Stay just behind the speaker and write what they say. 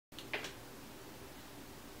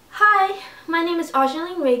is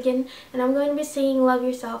Argeline Reagan, and I'm going to be singing Love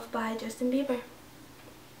Yourself by Justin Bieber.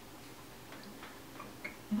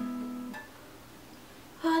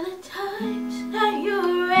 All the times that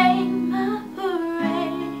you rain my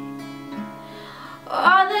parade,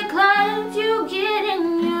 all the clients you get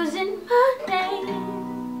in using my name.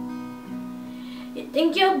 You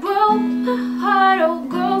think you broke my heart, oh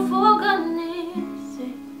girl, for goodness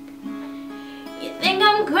sake. You think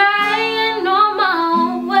I'm crying on my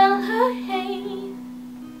own, well I hate.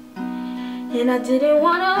 And I didn't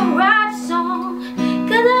wanna write a song,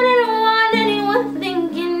 'cause I didn't want anyone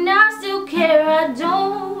thinking I still care. I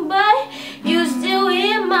don't, but you still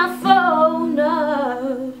hit my phone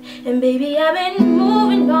up. And baby, I've been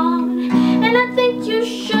moving on, and I think you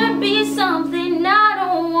should be something I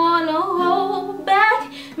don't wanna hold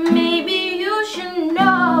back. Maybe you should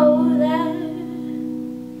know that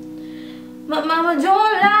my mama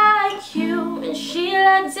don't like you, and she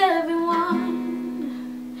likes everyone.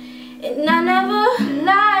 And I never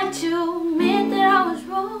lied to admit that I was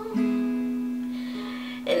wrong.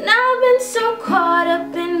 And I've been so caught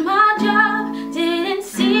up in my job, didn't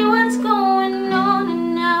see what's going on.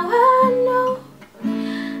 And now I know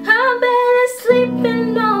I'm better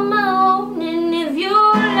sleeping on my own. And if you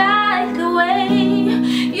like the way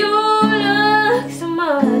you look so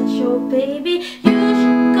much, oh baby, you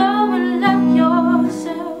should go and love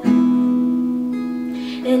yourself.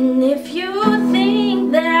 And if you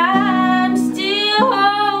think that I'm still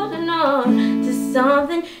holding on to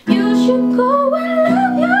something, you should go and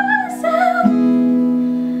love yourself.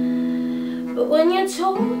 But when you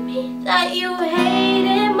told me that you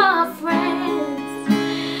hated my friends,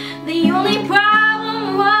 the only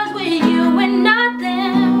problem was with you and not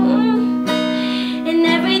them. And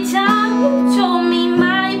every time you told me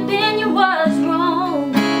my opinion was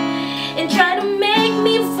wrong, and tried to make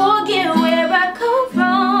me forget where I come from.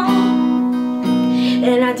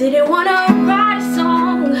 And I didn't want to write a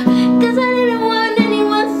song, 'cause I didn't want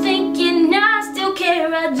anyone thinking I still care.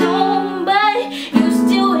 I don't, but you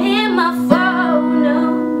still hit my phone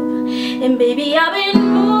up. And baby, I've been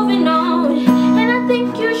moving on, and I think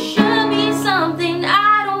you should be something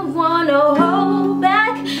I don't want to hold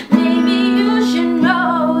back. Maybe you should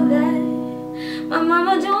know that my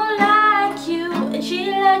mama don't like you, and she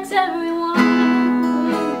likes everyone.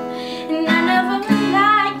 And I never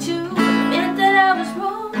liked to admit that I was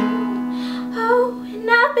wrong. Oh, and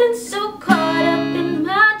I've been so caught up in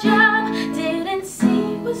my job, didn't see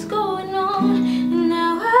what's going on. And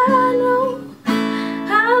now I know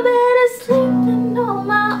I'm better sleeping on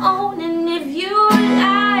my own. And if you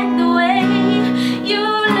like the way you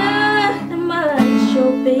look that much,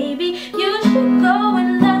 oh baby, you should go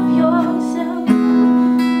and love yourself.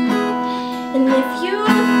 And if you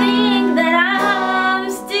think that I'm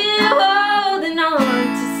still holding on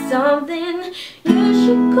to something, you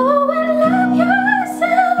should go and love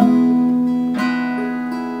yourself.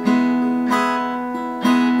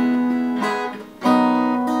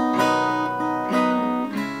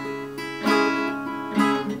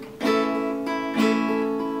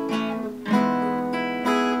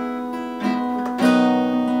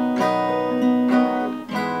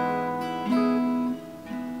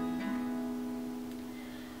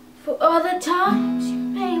 For all the times you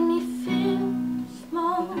made me feel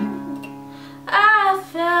small, I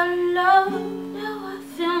felt love, now I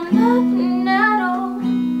feel nothing at all.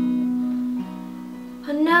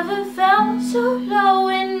 I never felt so low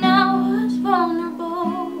when I was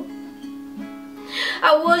vulnerable.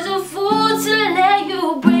 I was a fool to let you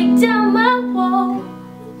break down my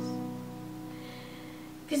walls,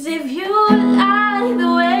 'cause if you